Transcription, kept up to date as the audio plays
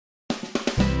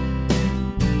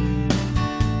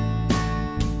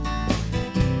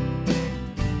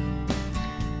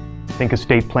Think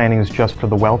estate planning is just for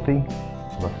the wealthy?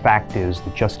 Well, the fact is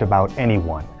that just about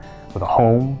anyone with a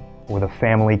home or with a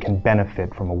family can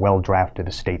benefit from a well-drafted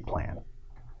estate plan.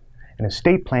 An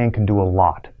estate plan can do a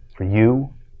lot for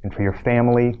you and for your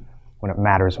family when it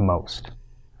matters most.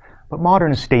 But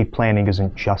modern estate planning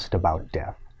isn't just about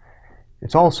death.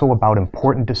 It's also about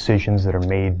important decisions that are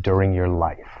made during your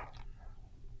life.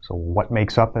 So what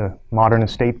makes up a modern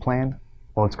estate plan?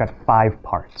 Well, it's got 5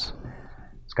 parts.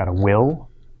 It's got a will,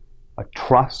 a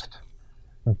trust,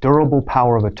 durable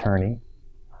power of attorney,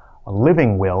 a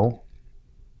living will,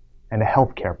 and a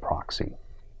healthcare proxy.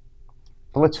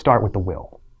 So let's start with the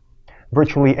will.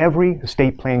 Virtually every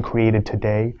estate plan created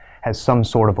today has some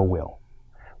sort of a will,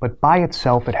 but by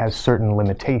itself it has certain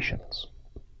limitations.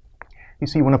 You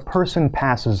see, when a person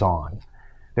passes on,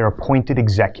 their appointed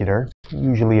executor,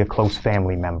 usually a close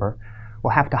family member,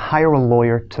 will have to hire a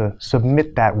lawyer to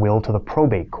submit that will to the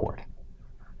probate court.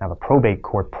 Now, the probate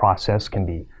court process can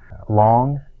be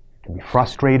long, it can be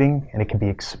frustrating, and it can be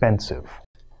expensive.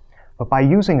 But by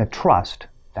using a trust,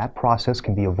 that process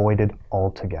can be avoided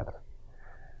altogether.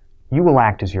 You will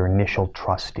act as your initial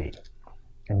trustee,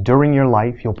 and during your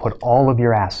life, you'll put all of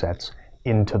your assets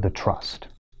into the trust.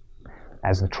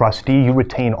 As the trustee, you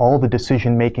retain all the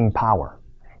decision-making power,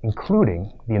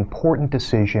 including the important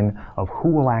decision of who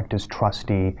will act as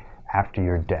trustee after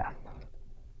your death.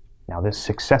 Now, this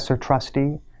successor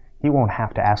trustee, he won't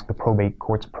have to ask the probate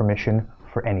court's permission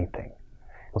for anything.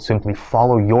 He'll simply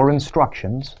follow your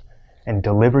instructions and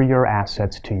deliver your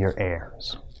assets to your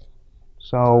heirs.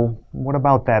 So, what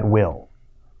about that will?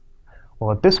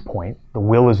 Well, at this point, the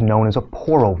will is known as a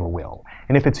pour-over will,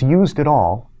 and if it's used at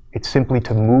all, it's simply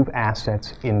to move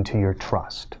assets into your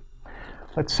trust.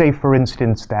 Let's say, for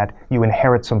instance, that you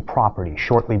inherit some property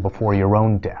shortly before your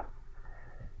own death.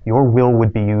 Your will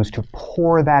would be used to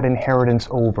pour that inheritance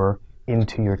over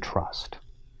into your trust.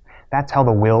 That's how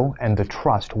the will and the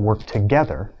trust work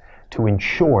together to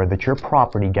ensure that your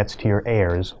property gets to your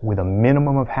heirs with a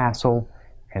minimum of hassle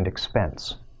and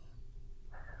expense.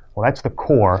 Well, that's the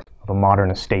core of a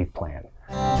modern estate plan.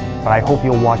 But I hope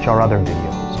you'll watch our other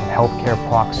videos on healthcare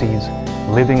proxies,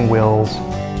 living wills,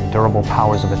 and durable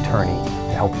powers of attorney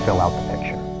to help fill out the picture.